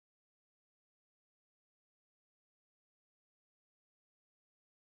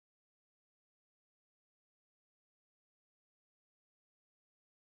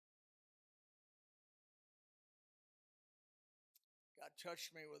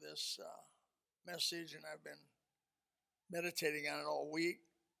touched me with this message, and I've been meditating on it all week.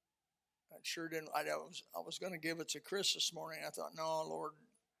 I sure didn't. I was going to give it to Chris this morning. I thought, no, Lord,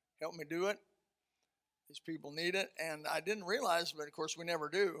 help me do it. These people need it, and I didn't realize, but of course we never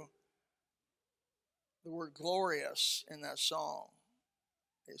do, the word glorious in that song.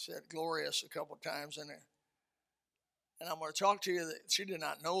 He said glorious a couple of times, and I'm going to talk to you that she did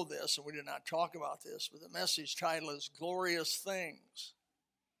not know this, and we did not talk about this, but the message title is Glorious Things.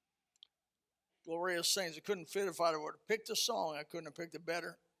 Glorious Things. It couldn't fit if I would have picked a song. I couldn't have picked it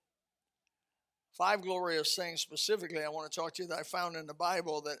better. 5 glorious things specifically I want to talk to you that I found in the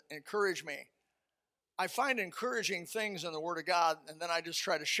Bible that encourage me. I find encouraging things in the Word of God, and then I just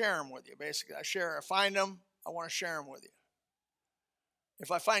try to share them with you. Basically, I find them, I want to share them with you.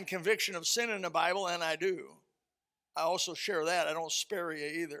 If I find conviction of sin in the Bible, and I do, I also share that. I don't spare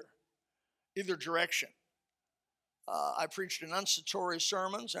you either direction. I preach denunciatory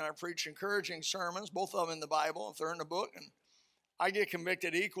sermons, and I preach encouraging sermons, both of them in the Bible, if they're in the book, and I get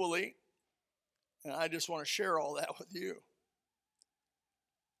convicted equally, and I just want to share all that with you.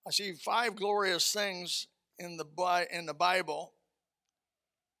 I see 5 glorious things in the Bible.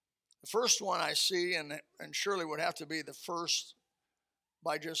 The first one I see, and surely would have to be the first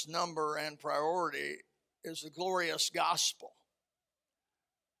by just number and priority, is the glorious gospel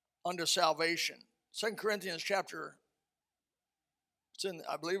unto salvation. 2 Corinthians chapter,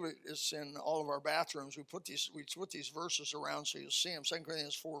 I believe it's in all of our bathrooms. We put these verses around so you'll see them. 2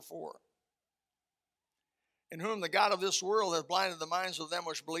 Corinthians 4:4. In whom the God of this world hath blinded the minds of them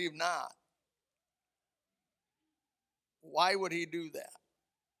which believe not. Why would he do that?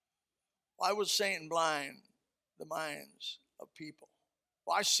 Why would Satan blind the minds of people?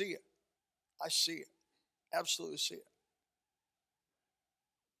 Well, I see it. I see it. Absolutely see it.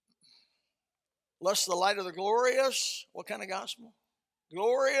 Lest the light of the glorious, what kind of gospel?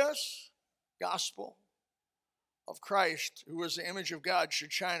 Glorious gospel of Christ, who is the image of God,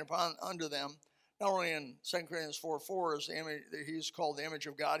 should shine unto them. Not only in 2 Corinthians 4:4 is the image, he's called the image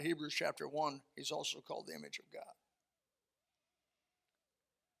of God. Hebrews chapter 1, he's also called the image of God.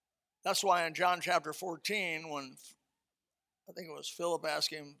 That's why in John chapter 14, when I think it was Philip asked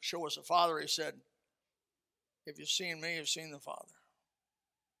him, show us the Father, he said, if you've seen me, you've seen the Father.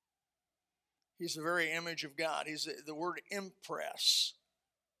 He's the very image of God. He's the word impress.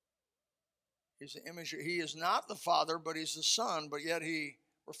 He's the image. He is not the Father, but he's the Son, but yet he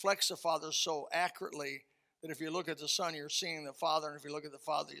reflects the Father so accurately that if you look at the Son, you're seeing the Father, and if you look at the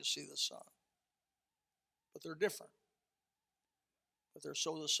Father, you see the Son. But they're different. But they're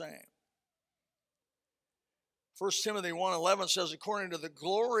so the same. 1 Timothy 1:11 says, according to the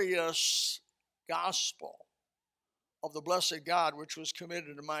glorious gospel of the blessed God, which was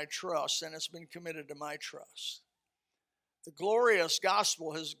committed to my trust, and it's been committed to my trust. The glorious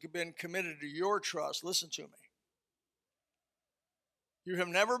gospel has been committed to your trust. Listen to me. You have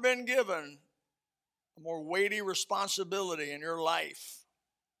never been given a more weighty responsibility in your life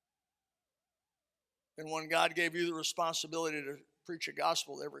than when God gave you the responsibility to preach a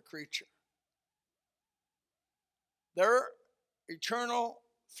gospel to every creature. Their eternal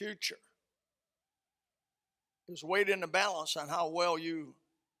future is weighed in the balance on how well you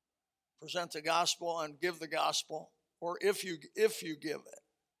present the gospel and give the gospel, or if you give it.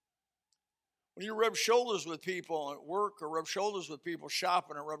 When you rub shoulders with people at work, or rub shoulders with people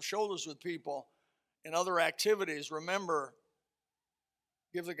shopping, or rub shoulders with people in other activities, remember,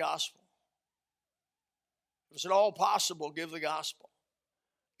 give the gospel. If it's at all possible, give the gospel.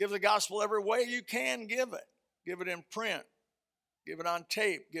 Give the gospel every way you can give it. Give it in print. Give it on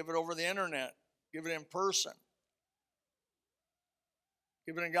tape. Give it over the internet. Give it in person.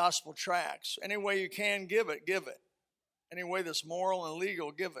 Give it in gospel tracts. Any way you can give it, give it. Any way that's moral and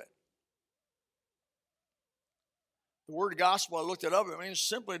legal, give it. The word gospel, I looked it up, it means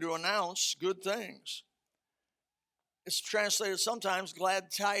simply to announce good things. It's translated sometimes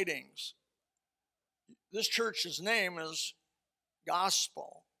glad tidings. This church's name is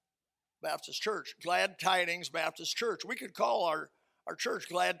Gospel Baptist Church, Glad Tidings Baptist Church. We could call our church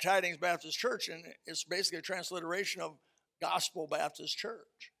Glad Tidings Baptist Church, and it's basically a transliteration of Gospel Baptist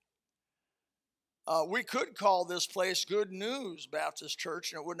Church. We could call this place Good News Baptist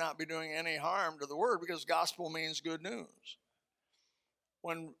Church, and it would not be doing any harm to the word because gospel means good news.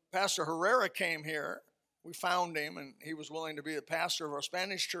 When Pastor Herrera came here, we found him, and he was willing to be the pastor of our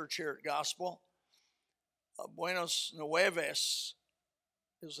Spanish church here at Gospel. Buenos Nuevos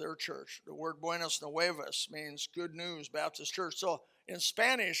is their church. The word Buenos Nuevos means Good News Baptist Church. So in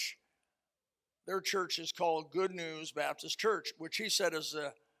Spanish, their church is called Good News Baptist Church, which he said is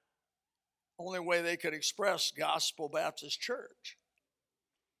the only way they could express Gospel Baptist Church.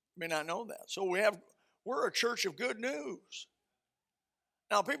 You may not know that. So we're a church of good news.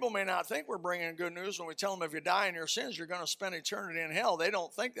 Now, people may not think we're bringing good news when we tell them if you die in your sins, you're going to spend eternity in hell. They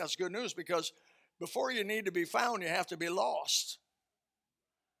don't think that's good news because before you need to be found, you have to be lost.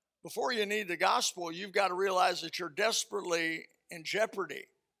 Before you need the gospel, you've got to realize that you're desperately in jeopardy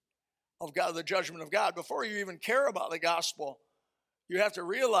of God, the judgment of God. Before you even care about the gospel, you have to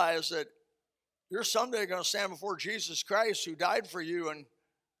realize that you're someday going to stand before Jesus Christ who died for you, and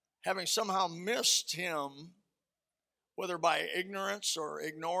having somehow missed him, whether by ignorance or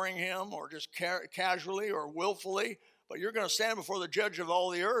ignoring him or just casually or willfully, but you're going to stand before the judge of all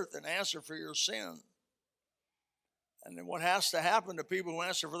the earth and answer for your sin. And then what has to happen to people who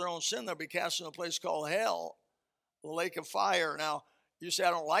answer for their own sin, they'll be cast in a place called hell, the lake of fire. Now, you say,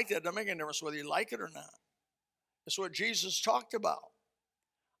 I don't like that. It doesn't make any difference whether you like it or not. It's what Jesus talked about.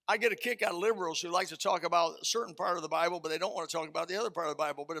 I get a kick out of liberals who like to talk about a certain part of the Bible, but they don't want to talk about the other part of the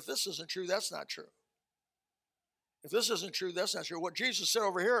Bible. But if this isn't true, that's not true. If this isn't true, that's not true. What Jesus said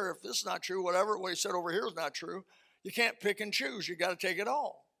over here, if this is not true, what he said over here is not true. You can't pick and choose. You got to take it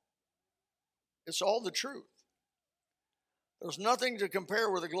all. It's all the truth. There's nothing to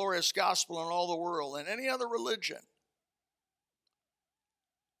compare with the glorious gospel in all the world and any other religion.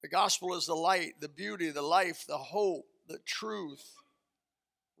 The gospel is the light, the beauty, the life, the hope, the truth,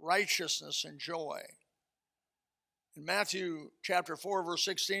 righteousness, and joy. In Matthew chapter 4, verse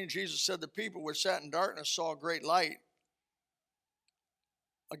 16, Jesus said, the people which sat in darkness saw a great light.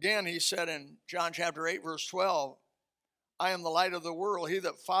 Again, he said in John chapter 8, verse 12, I am the light of the world. He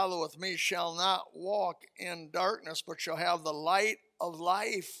that followeth me shall not walk in darkness, but shall have the light of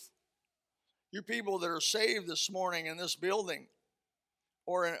life. You people that are saved this morning in this building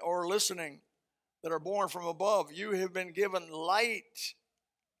or listening that are born from above, you have been given light.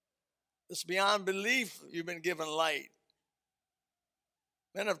 It's beyond belief you've been given light.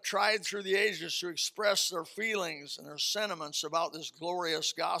 Men have tried through the ages to express their feelings and their sentiments about this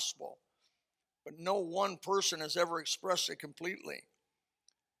glorious gospel, but no one person has ever expressed it completely.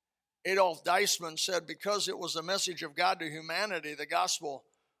 Adolf Deisman said, because it was the message of God to humanity, the gospel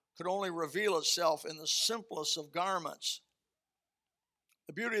could only reveal itself in the simplest of garments.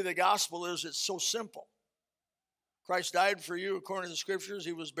 The beauty of the gospel is it's so simple. Christ died for you according to the scriptures.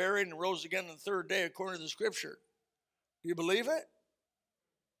 He was buried and rose again on the third day according to the scripture. Do you believe it?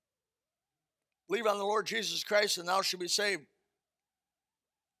 Believe on the Lord Jesus Christ and thou shalt be saved.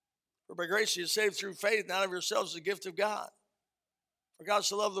 For by grace you are saved through faith, not of yourselves, the gift of God. For God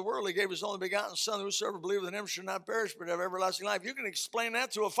so loved the world, he gave his only begotten Son, whosoever believeth in him should not perish, but have everlasting life. You can explain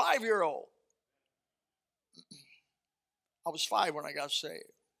that to a 5-year-old. I was 5 when I got saved.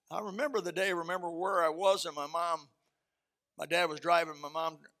 I remember the day, remember where I was, and my dad was driving,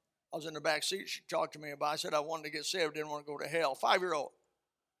 I was in the back seat. She talked to me about it. I said I wanted to get saved, didn't want to go to hell. 5-year-old.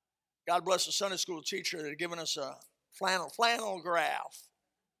 God bless the Sunday school teacher that had given us a flannel graph.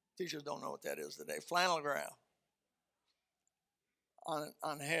 Teachers don't know what that is today. Flannel graph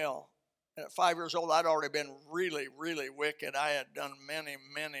on hell. And at 5 years old, I'd already been really, really wicked. I had done many,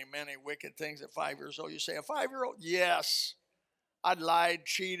 many, many wicked things at 5 years old. You say, a 5-year-old? Yes. I'd lied,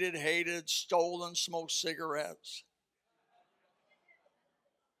 cheated, hated, stolen, smoked cigarettes.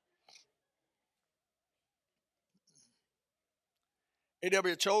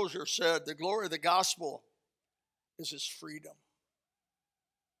 A.W. Tozer said, the glory of the gospel is its freedom.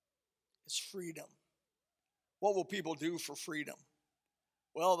 It's freedom. What will people do for freedom?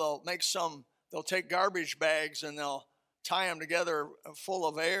 Well, they'll take garbage bags and they'll tie them together full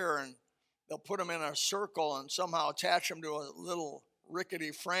of air and they'll put them in a circle and somehow attach them to a little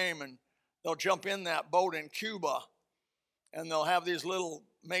rickety frame, and they'll jump in that boat in Cuba and they'll have these little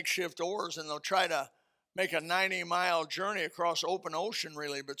makeshift oars and they'll try to make a 90-mile journey across open ocean,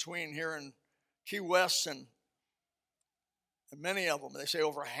 really, between here and Key West and many of them. They say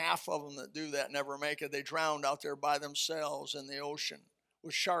over half of them that do that never make it. They drowned out there by themselves in the ocean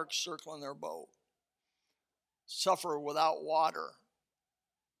with sharks circling their boat. Suffer without water.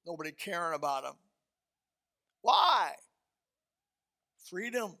 Nobody caring about them. Why?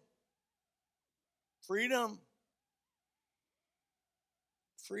 Freedom. Freedom.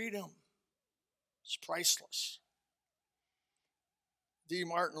 Freedom. It's priceless. D.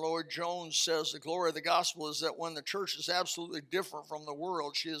 Martin Lloyd-Jones says the glory of the gospel is that when the church is absolutely different from the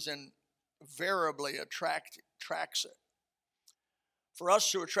world, she is invariably attracts it. For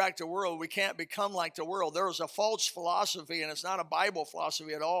us to attract the world, we can't become like the world. There is a false philosophy, and it's not a Bible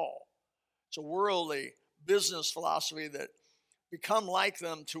philosophy at all. It's a worldly business philosophy that become like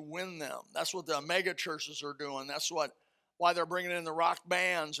them to win them. That's what the mega churches are doing. That's why they're bringing in the rock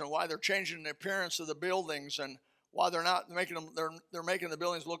bands and why they're changing the appearance of the buildings and why they're not making them, they're making the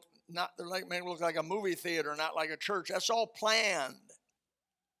buildings look not, they're like making it look like a movie theater, not like a church. That's all planned.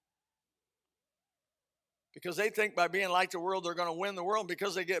 Because they think by being like the world, they're going to win the world.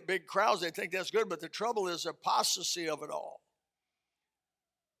 Because they get big crowds, they think that's good. But the trouble is the apostasy of it all.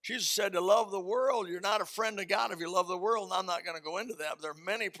 Jesus said to love the world. You're not a friend of God if you love the world. And I'm not going to go into that. But there are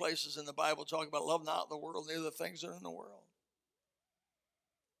many places in the Bible talking about love not the world, neither the things that are in the world.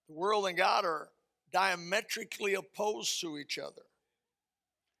 The world and God are diametrically opposed to each other.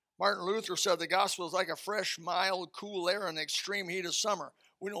 Martin Luther said the gospel is like a fresh, mild, cool air in the extreme heat of summer.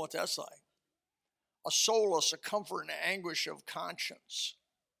 We know what that's like. A solace, a comfort, and anguish of conscience.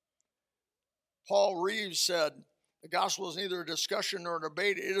 Paul Reeves said, the gospel is neither a discussion nor a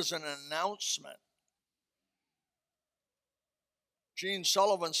debate, it is an announcement. Gene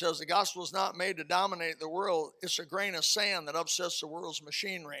Sullivan says the gospel is not made to dominate the world, it's a grain of sand that upsets the world's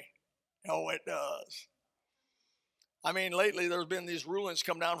machinery. Oh, it does. I mean, lately there's been these rulings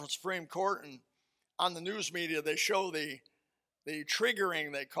come down from the Supreme Court, and on the news media they show the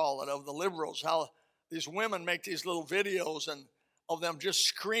triggering, they call it, of the liberals, how these women make these little videos and of them just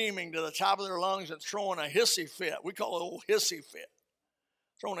screaming to the top of their lungs and throwing a hissy fit. We call it a old hissy fit.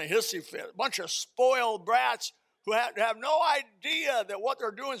 Throwing a hissy fit. A bunch of spoiled brats who have no idea that what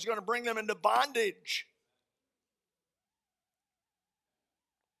they're doing is going to bring them into bondage.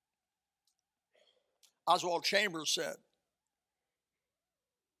 Oswald Chambers said,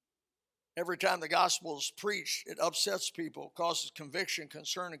 every time the gospel is preached, it upsets people, causes conviction,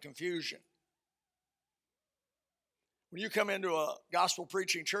 concern, and confusion. When you come into a gospel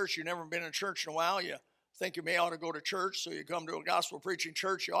preaching church, you've never been in church in a while, you think you may ought to go to church, so you come to a gospel preaching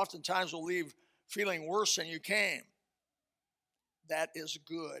church, you oftentimes will leave feeling worse than you came. That is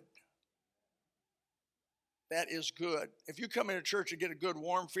good. That is good. If you come into church and get a good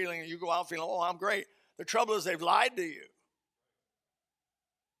warm feeling and you go out feeling, oh, I'm great, the trouble is they've lied to you.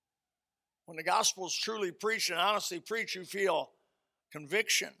 When the gospel is truly preached and honestly preached, you feel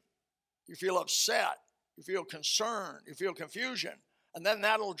conviction, you feel upset, you feel concern, you feel confusion, and then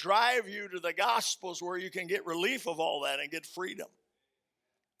that'll drive you to the Gospels where you can get relief of all that and get freedom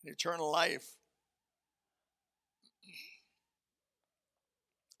and eternal life.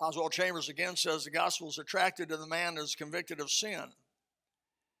 Oswald Chambers again says the gospel is attracted to the man that is convicted of sin.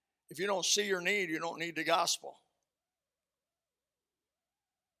 If you don't see your need, you don't need the gospel.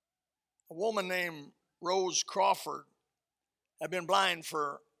 A woman named Rose Crawford had been blind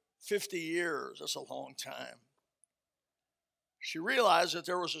for 50 years. That's a long time. She realized that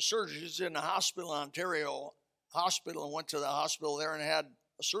there was a surgery. She was in a hospital in Ontario hospital and went to the hospital there and had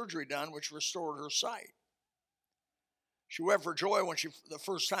a surgery done which restored her sight. She wept for joy when the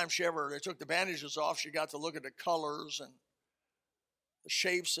first time they took the bandages off, she got to look at the colors and the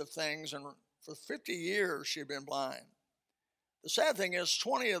shapes of things, and for 50 years she had been blind. The sad thing is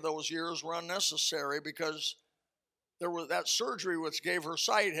 20 of those years were unnecessary because that surgery which gave her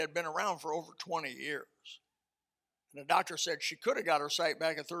sight had been around for over 20 years. And the doctor said she could have got her sight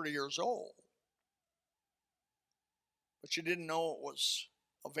back at 30 years old, but she didn't know it was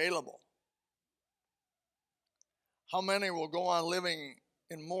available. How many will go on living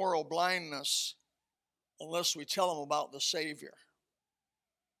in moral blindness unless we tell them about the Savior?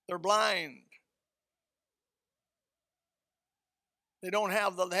 They're blind. They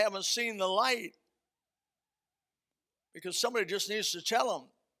haven't seen the light. Because somebody just needs to tell them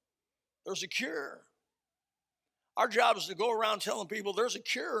there's a cure. Our job is to go around telling people there's a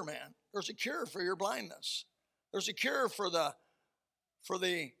cure, man. There's a cure for your blindness. There's a cure for the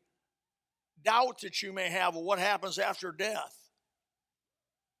doubt that you may have of what happens after death.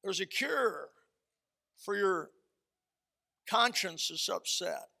 There's a cure for your conscience that's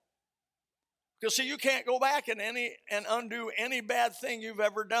upset. Because see, you can't go back and undo any bad thing you've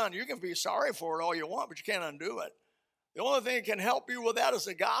ever done. You can be sorry for it all you want, but you can't undo it. The only thing that can help you with that is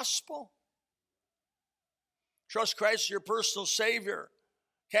the gospel. Trust Christ as your personal Savior.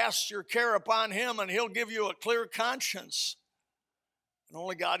 Cast your care upon Him and He'll give you a clear conscience. And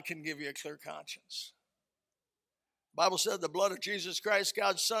only God can give you a clear conscience. The Bible said the blood of Jesus Christ,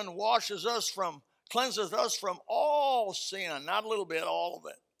 God's Son, cleanses us from all sin. Not a little bit, all of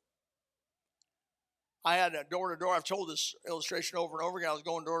it. I had a door-to-door. I've told this illustration over and over again. I was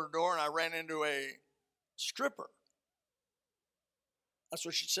going door-to-door and I ran into a stripper. That's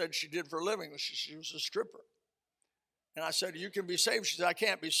what she said she did for a living. She was a stripper. And I said, you can be saved. She said, I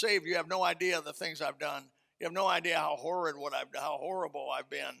can't be saved. You have no idea the things I've done. You have no idea how horrible I've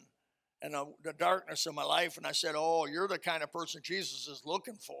been, and the darkness of my life. And I said, oh, you're the kind of person Jesus is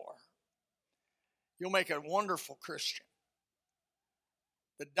looking for. You'll make a wonderful Christian.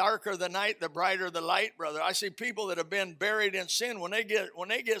 The darker the night, the brighter the light, brother. I see people that have been buried in sin when they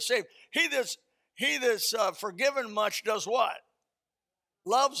get saved. He that's forgiven much does what?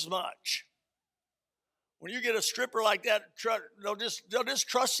 Loves much. When you get a stripper like that, they'll just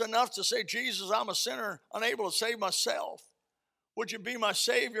trust enough to say, Jesus, I'm a sinner, unable to save myself. Would you be my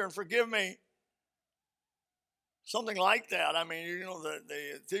Savior and forgive me? Something like that. I mean,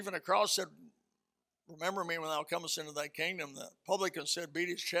 the thief on the cross said, remember me when thou comest into thy kingdom. The publican said, beat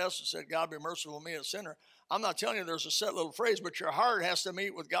his chest and said, God be merciful to me, a sinner. I'm not telling you there's a set little phrase, but your heart has to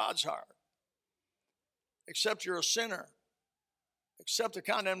meet with God's heart. Accept you're a sinner. Accept the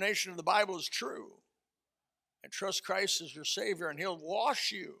condemnation of the Bible is true. And trust Christ as your Savior, and He'll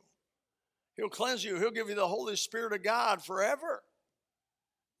wash you. He'll cleanse you. He'll give you the Holy Spirit of God forever.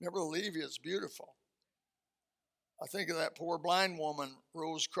 Never leave you. It's beautiful. I think of that poor blind woman,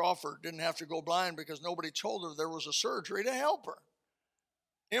 Rose Crawford, didn't have to go blind because nobody told her there was a surgery to help her.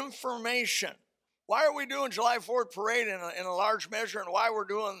 Information. Why are we doing July 4th parade in a large measure, and why we're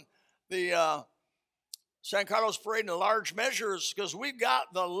doing the San Carlos parade in a large measure is because we've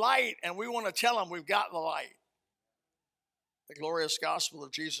got the light, and we want to tell them we've got the light. The glorious gospel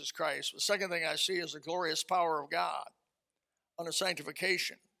of Jesus Christ. The second thing I see is the glorious power of God unto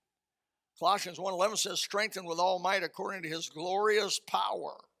sanctification. Colossians 1:11 says, strengthened with all might according to his glorious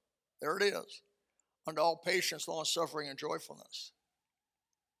power. There it is. Unto all patience, long suffering, and joyfulness.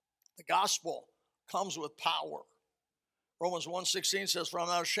 The gospel comes with power. Romans 1:16 says, for I'm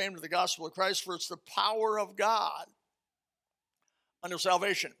not ashamed of the gospel of Christ, for it's the power of God unto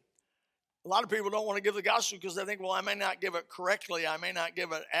salvation. A lot of people don't want to give the gospel because they think, well, I may not give it correctly. I may not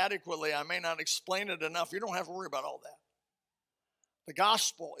give it adequately. I may not explain it enough. You don't have to worry about all that. The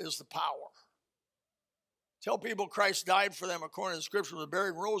gospel is the power. Tell people Christ died for them according to the scriptures, was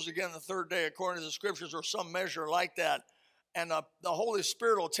buried and rose again the third day according to the scriptures, or some measure like that. And the Holy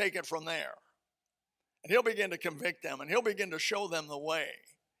Spirit will take it from there. And he'll begin to convict them, and he'll begin to show them the way.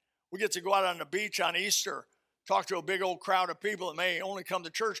 We get to go out on the beach on Easter, talk to a big old crowd of people that may only come to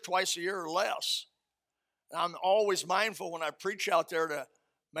church twice a year or less. And I'm always mindful when I preach out there to,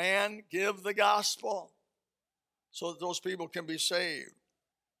 man, give the gospel so that those people can be saved.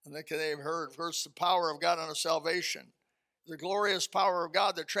 And they've heard. First, the power of God unto salvation. The glorious power of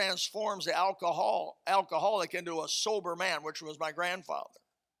God that transforms the alcoholic into a sober man, which was my grandfather.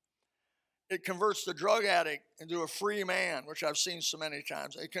 It converts the drug addict into a free man, which I've seen so many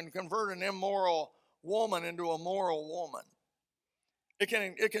times. It can convert an immoral woman into a moral woman. It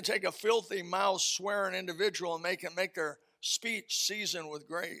can take a filthy mouth swearing individual and make their speech seasoned with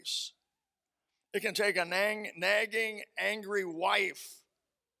grace. It can take a nagging, angry wife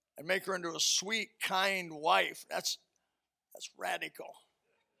and make her into a sweet, kind wife. That's radical.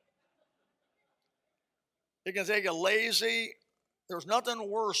 It can take there's nothing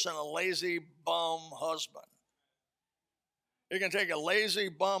worse than a lazy bum husband. It can take a lazy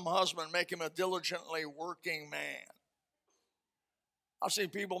bum husband and make him a diligently working man. I've seen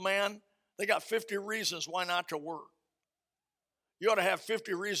people, man, they got 50 reasons why not to work. You ought to have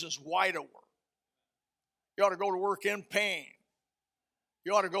 50 reasons why to work. You ought to go to work in pain.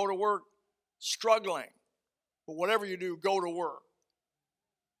 You ought to go to work struggling. But whatever you do, go to work.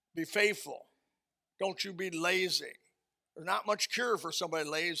 Be faithful. Don't you be lazy. There's not much cure for somebody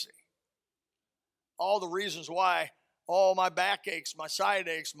lazy. All the reasons why, my back aches, my side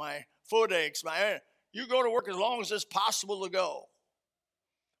aches, my foot aches, you go to work as long as it's possible to go.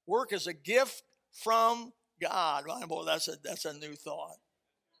 Work is a gift from God. Boy, that's a new thought.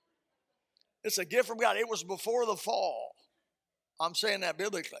 It's a gift from God. It was before the fall. I'm saying that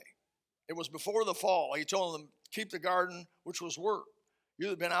biblically. It was before the fall. He told them, keep the garden, which was work.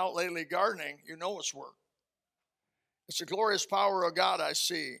 You've been out lately gardening, you know it's work. It's the glorious power of God I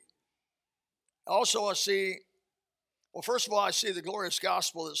see. Also I see, first of all, I see the glorious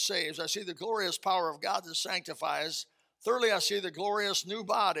gospel that saves. I see the glorious power of God that sanctifies. Thirdly, I see the glorious new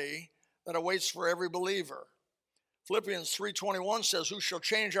body that awaits for every believer. Philippians 3:21 says, who shall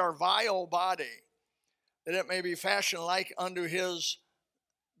change our vile body, that it may be fashioned like unto his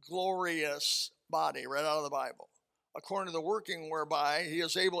glorious body, right out of the Bible, according to the working whereby he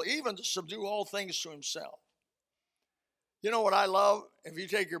is able even to subdue all things to himself. You know what I love? If you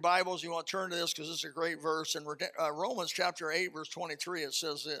take your Bibles, you want to turn to this because this is a great verse. In Romans chapter 8, verse 23, it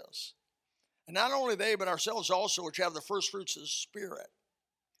says this. And not only they, but ourselves also, which have the first fruits of the Spirit.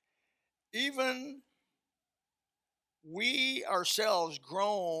 Even we ourselves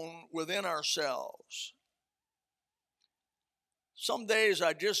groan within ourselves. Some days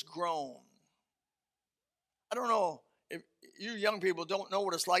I just groan. I don't know if you young people don't know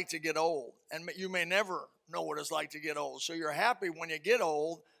what it's like to get old, and you may never know what it's like to get old. So you're happy when you get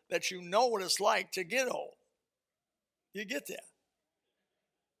old that you know what it's like to get old. You get that?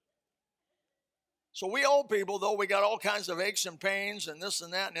 So we old people, though we got all kinds of aches and pains and this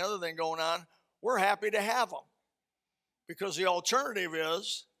and that and the other thing going on, we're happy to have them. Because the alternative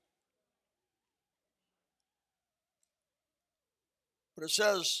is, but it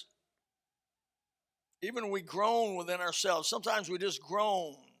says, even we groan within ourselves. Sometimes we just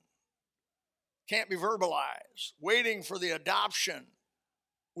groan. Can't be verbalized. Waiting for the adoption,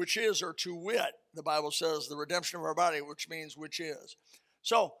 which is, or to wit, the Bible says, the redemption of our body, which means which is.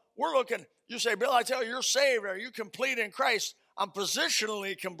 So we're looking, you say, Bill, I tell you, you're saved. Are you complete in Christ? I'm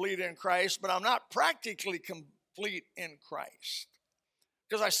positionally complete in Christ, but I'm not practically complete in Christ.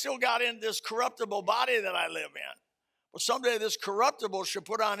 Because I still got in this corruptible body that I live in. But someday this corruptible should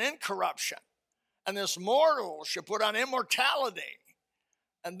put on incorruption. And this mortal should put on immortality.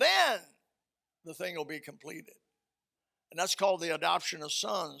 And then the thing will be completed. And that's called the adoption of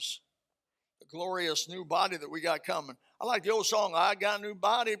sons. The glorious new body that we got coming. I like the old song, I got a new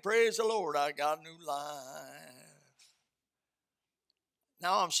body, praise the Lord, I got a new life.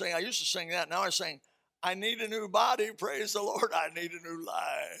 Now I'm saying, I used to sing that, now I'm saying, I need a new body, praise the Lord, I need a new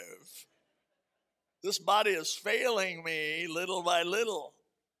life. This body is failing me little by little.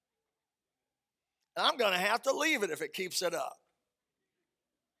 And I'm going to have to leave it if it keeps it up.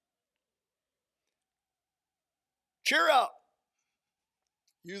 Cheer up,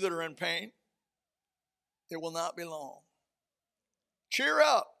 you that are in pain. It will not be long. Cheer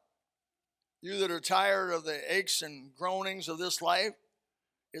up, you that are tired of the aches and groanings of this life.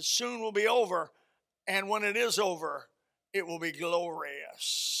 It soon will be over. And when it is over, it will be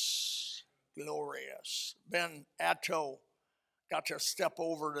glorious. Glorious. Ben Atto got to step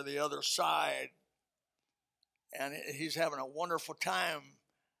over to the other side. And he's having a wonderful time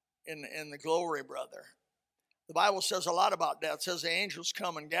in the glory, brother. The Bible says a lot about death. It says the angels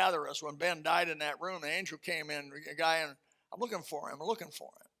come and gather us. When Ben died in that room, the angel came in, a guy in, I'm looking for him.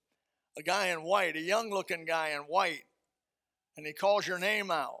 A guy in white, a young-looking guy in white. And he calls your name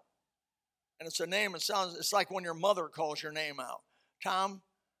out. And it's a name, it's like when your mother calls your name out. Tom,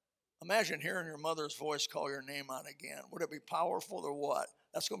 imagine hearing your mother's voice call your name out again. Would it be powerful or what?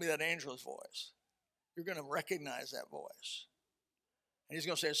 That's going to be that angel's voice. You're going to recognize that voice. And he's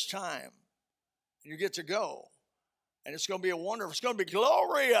going to say, it's time. And you get to go. And it's going to be a wonderful, it's going to be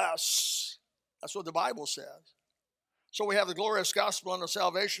glorious. That's what the Bible says. So we have the glorious gospel unto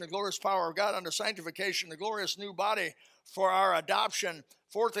salvation, the glorious power of God unto sanctification, the glorious new body for our adoption.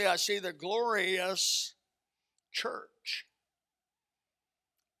 Fourthly, I see the glorious church.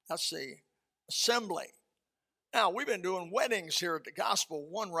 That's the assembly. Now, we've been doing weddings here at the gospel,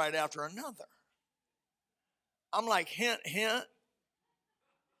 one right after another. I'm like, hint, hint,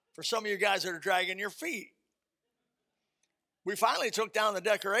 for some of you guys that are dragging your feet. We finally took down the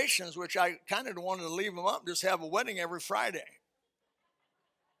decorations, which I kind of wanted to leave them up, just have a wedding every Friday.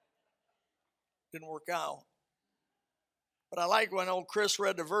 Didn't work out. But I like when old Chris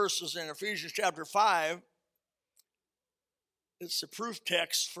read the verses in Ephesians chapter 5. It's the proof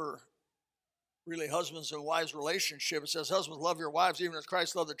text for really husbands and wives relationship. It says, husbands, love your wives even as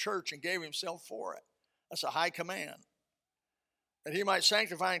Christ loved the church and gave himself for it. That's a high command. That he might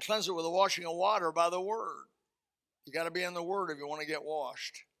sanctify and cleanse it with the washing of water by the word. You got to be in the word if you want to get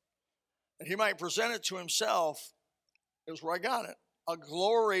washed. That he might present it to himself. Here's where I got it. A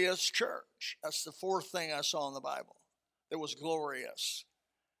glorious church. That's the fourth thing I saw in the Bible. That was glorious.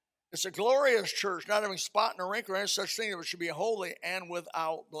 It's a glorious church, not having spot nor wrinkle or any such thing, that it should be holy and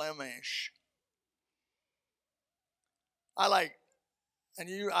without blemish. I like,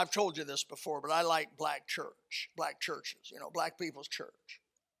 and I've told you this before, but I like black churches, black people's church.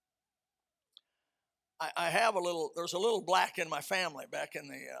 I have there's a little black in my family back in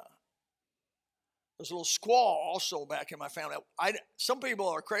there's a little squaw also back in my family. Some people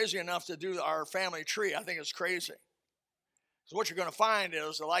are crazy enough to do our family tree. I think it's crazy. So what you're going to find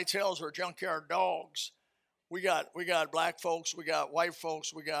is the Lightels are junkyard dogs. We got black folks, we got white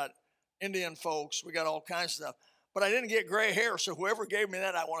folks, we got Indian folks, we got all kinds of stuff. But I didn't get gray hair, so whoever gave me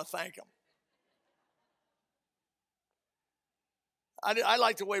that, I want to thank them. I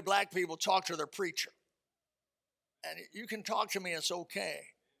like the way black people talk to their preacher. And you can talk to me, it's okay.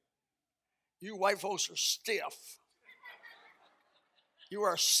 You white folks are stiff. You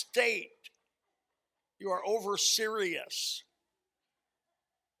are state. You are over serious.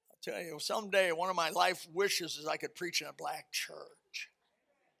 I'll tell you, someday one of my life wishes is I could preach in a black church.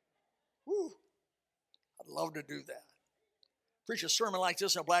 Whew. I'd love to do that. Preach a sermon like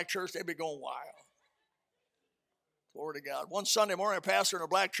this in a black church, they'd be going wild. Glory to God. One Sunday morning, a pastor in a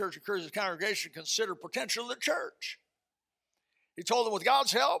black church encouraged his congregation to consider potential of the church. He told them, with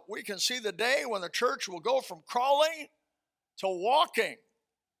God's help, we can see the day when the church will go from crawling to walking.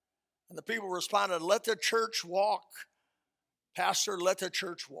 And the people responded, let the church walk. Pastor, let the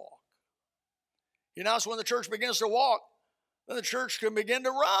church walk. He announced when the church begins to walk, then the church can begin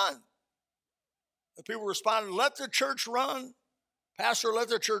to run. The people responded, let the church run. Pastor, let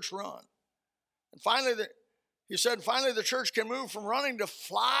the church run. And finally, he said, finally the church can move from running to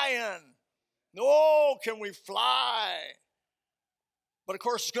flying. No, can we fly? But of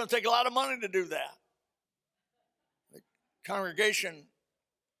course, it's going to take a lot of money to do that. The congregation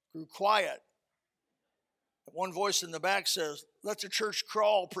grew quiet. One voice in the back says, let the church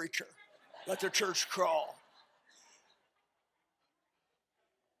crawl, preacher. Let the church crawl.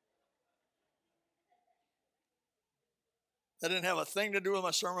 That didn't have a thing to do with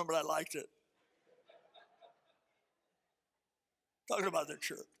my sermon, but I liked it. Talking about the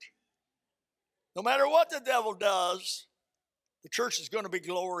church. No matter what the devil does, the church is going to be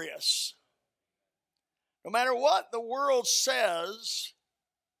glorious. No matter what the world says,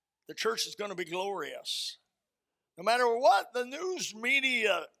 the church is going to be glorious. No matter what the news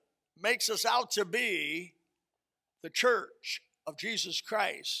media makes us out to be, the church of Jesus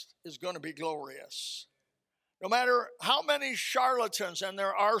Christ is going to be glorious. No matter how many charlatans, and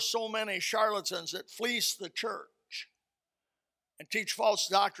there are so many charlatans that fleece the church and teach false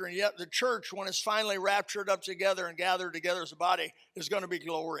doctrine, yet the church, when it's finally raptured up together and gathered together as a body, is going to be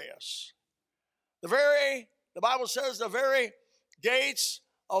glorious. The Bible says the very gates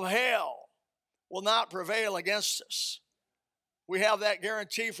of hell will not prevail against us. We have that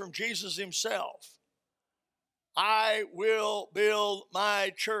guarantee from Jesus himself. I will build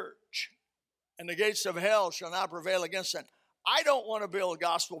my church, and the gates of hell shall not prevail against it. I don't want to build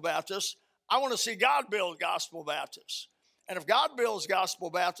Gospel Baptist. I want to see God build Gospel Baptist. And if God builds Gospel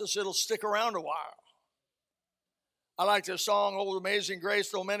Baptist, it'll stick around a while. I like the song, "Oh, Amazing Grace,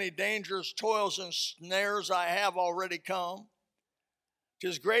 though many dangers, toils, and snares I have already come.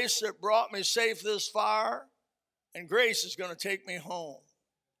 'Tis grace that brought me safe this far, and grace is going to take me home."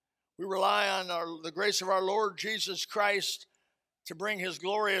 We rely on the grace of our Lord Jesus Christ to bring his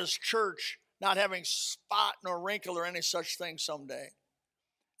glorious church, not having spot nor wrinkle or any such thing someday.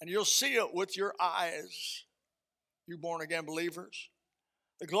 And you'll see it with your eyes, you born-again believers.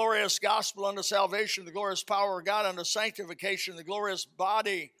 The glorious gospel unto salvation, the glorious power of God unto sanctification, the glorious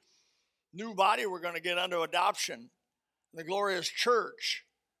body, new body we're going to get unto adoption, the glorious church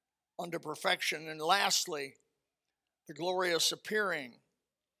unto perfection, and lastly, the glorious appearing,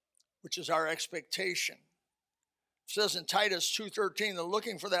 which is our expectation. It says in Titus 2:13, they're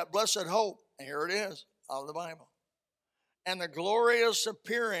looking for that blessed hope, and here it is, out of the Bible. And the glorious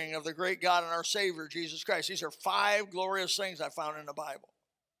appearing of the great God and our Savior, Jesus Christ. These are 5 glorious things I found in the Bible.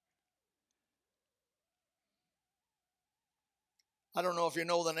 I don't know if you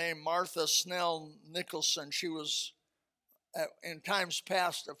know the name Martha Snell Nicholson. She was, in times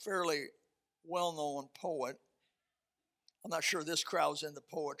past, a fairly well-known poet. I'm not sure this crowd's into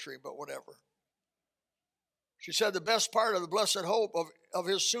poetry, but whatever. She said the best part of the blessed hope of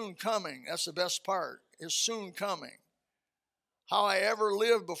his soon coming, that's the best part, his soon coming. How I ever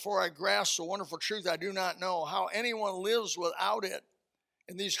lived before I grasped the wonderful truth I do not know. How anyone lives without it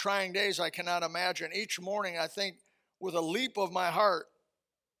in these trying days I cannot imagine. Each morning I think with a leap of my heart,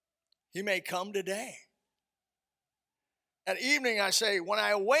 he may come today. At evening I say, when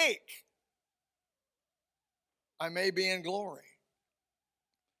I awake, I may be in glory.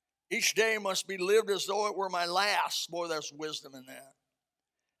 Each day must be lived as though it were my last. Boy, there's wisdom in that.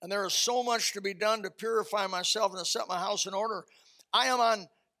 And there is so much to be done to purify myself and to set my house in order. I am on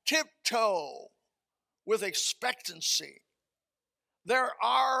tiptoe with expectancy. There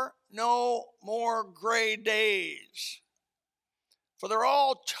are no more gray days, for they're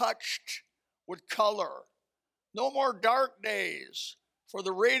all touched with color. No more dark days, for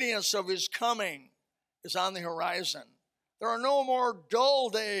the radiance of his coming is on the horizon. There are no more dull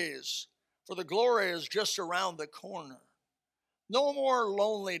days, for the glory is just around the corner. No more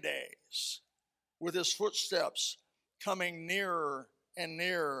lonely days, with his footsteps coming nearer and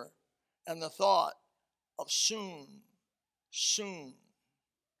nearer, and the thought of soon, soon,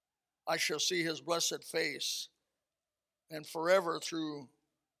 I shall see his blessed face, and forever through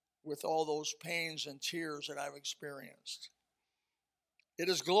with all those pains and tears that I've experienced. It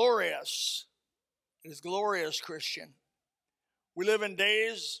is glorious. It is glorious, Christian. We live in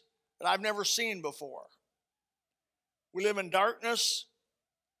days that I've never seen before. We live in darkness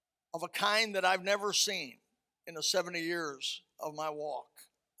of a kind that I've never seen in the 70 years of my walk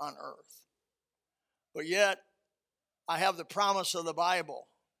on earth. But yet, I have the promise of the Bible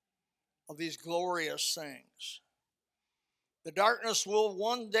of these glorious things. The darkness will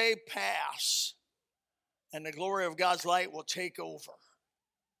one day pass, and the glory of God's light will take over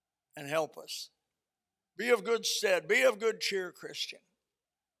and help us. Be of good stead. Be of good cheer, Christian.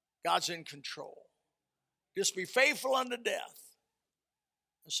 God's in control. Just be faithful unto death,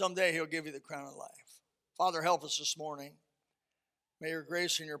 and someday he'll give you the crown of life. Father, help us this morning. May your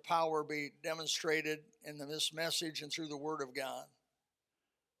grace and your power be demonstrated in this message and through the word of God.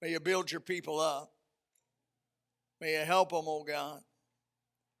 May you build your people up. May you help them, oh God,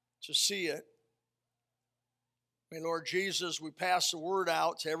 to see it. May, Lord Jesus, we pass the word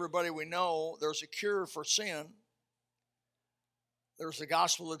out to everybody we know. There's a cure for sin. There's the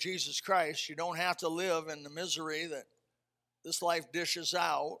gospel of Jesus Christ. You don't have to live in the misery that this life dishes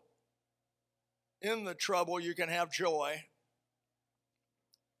out. In the trouble, you can have joy.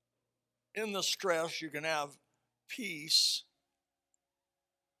 In the stress, you can have peace.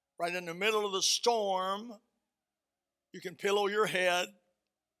 Right in the middle of the storm, you can pillow your head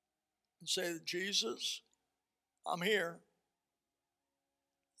and say, Jesus, I'm here.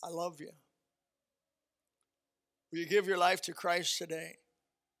 I love you. Will you give your life to Christ today?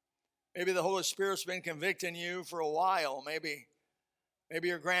 Maybe the Holy Spirit's been convicting you for a while. Maybe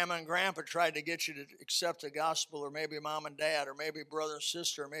your grandma and grandpa tried to get you to accept the gospel, or maybe mom and dad, or maybe brother and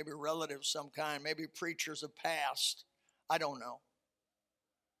sister, or maybe relatives of some kind, maybe preachers of past. I don't know.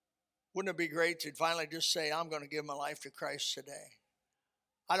 Wouldn't it be great to finally just say, I'm going to give my life to Christ today?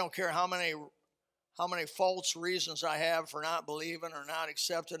 I don't care how many false reasons I have for not believing or not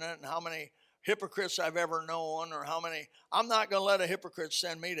accepting it, and how many hypocrites I've ever known, or I'm not going to let a hypocrite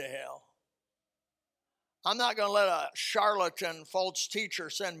send me to hell. I'm not going to let a charlatan, false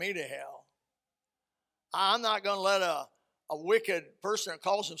teacher send me to hell. I'm not going to let a wicked person that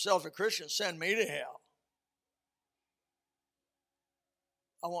calls himself a Christian send me to hell.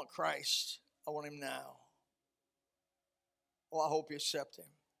 I want Christ. I want him now. Well, I hope you accept him.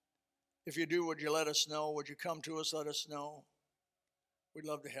 If you do, would you let us know? Would you come to us, let us know? We'd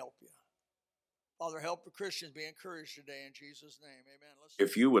love to help you. Father, help the Christians be encouraged today in Jesus' name. Amen.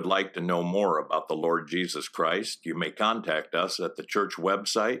 If you would like to know more about the Lord Jesus Christ, you may contact us at the church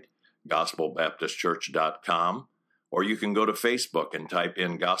website, gospelbaptistchurch.com, or you can go to Facebook and type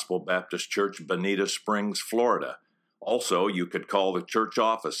in Gospel Baptist Church, Bonita Springs, Florida. Also, you could call the church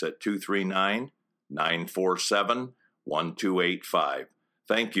office at 239-947-1285.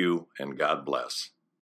 Thank you, and God bless.